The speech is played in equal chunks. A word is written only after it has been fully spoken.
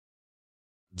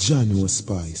Johnny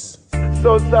Spice.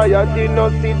 Society no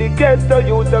see the ghetto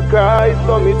youth a cry,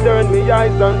 so me turn me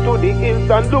eyes onto the hills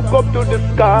and look up to the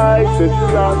sky. Says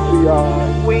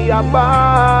last we are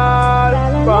bad,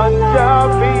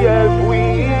 Punjabi as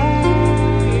we.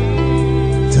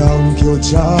 Thank you,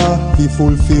 Jah, fi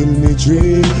fulfill me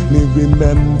dream. Me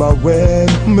remember when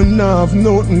me nah have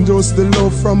nothing, just the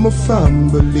love from my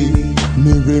family.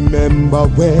 Me remember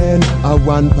when I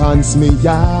want pants me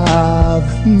have.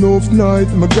 Enough night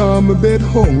me gone me bed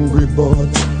hungry, but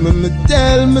me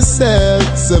tell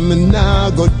myself so me nah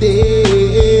go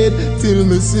dead till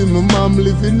me see my mom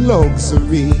live in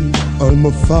luxury. All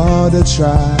my father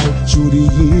tried through the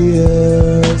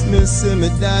years. Me see me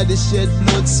daddy shed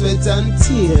blood, sweat and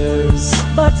tears.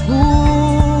 But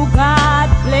who God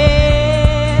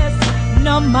bless,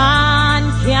 no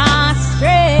man can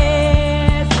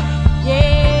stress.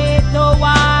 Yet though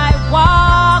I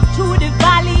walk through the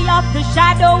valley of the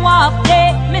shadow of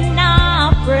death, me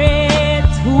not afraid.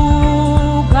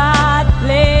 Who God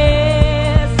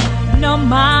bless, no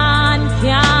man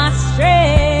can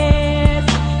stress.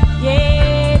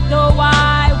 Yet though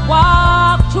I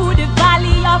walk through the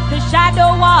valley of the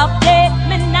shadow of death,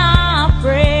 me not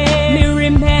afraid. Me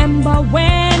remember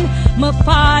when my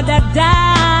father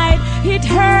died. It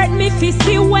hurt me to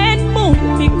see when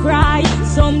mommy cry.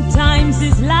 Sometimes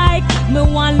it's like me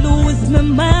want lose my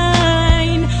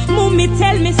mind. Mommy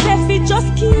tell me say just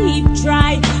keep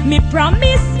try. Me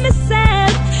promise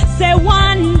myself say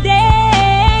one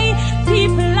day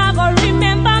people are gonna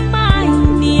remember my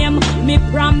name. Me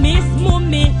promise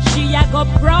mommy she a go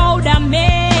proud of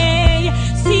me.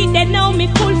 See they know me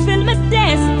fulfill my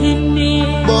destiny.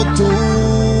 But to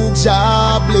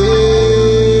Jah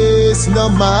bless, no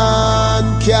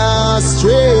man can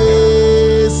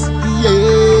stress.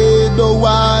 Yeah, though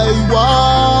I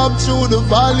walk through the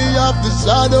valley of the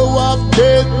shadow of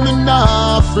death, me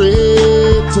not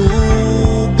afraid. To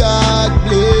God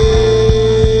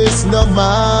bless, no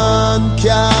man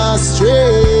can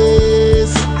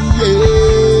stress.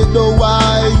 Yeah, though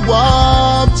I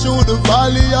walk through the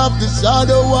valley of the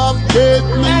shadow of death,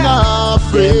 me not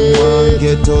afraid. One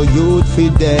ghetto youth fi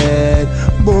dead,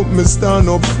 but me stand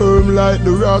up firm like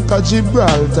the rock of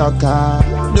Gibraltar.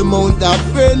 The mount of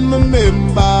friend me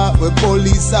remember, where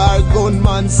police are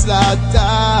gunman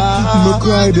slaughter. Me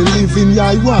cry the living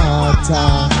like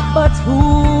water. But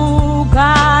who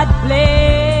God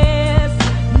bless,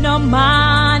 no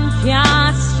man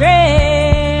can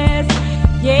stress.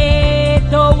 Yet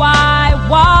though I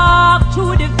walk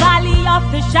through the valley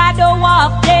of the shadow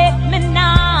of death, me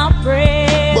not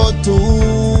afraid. But to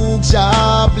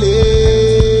Jah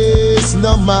bless,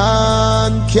 no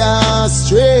man can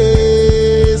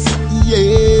stress.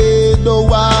 Yeah, though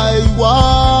I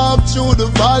walk through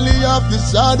the valley of the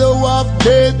shadow of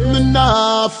death, me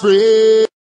not afraid.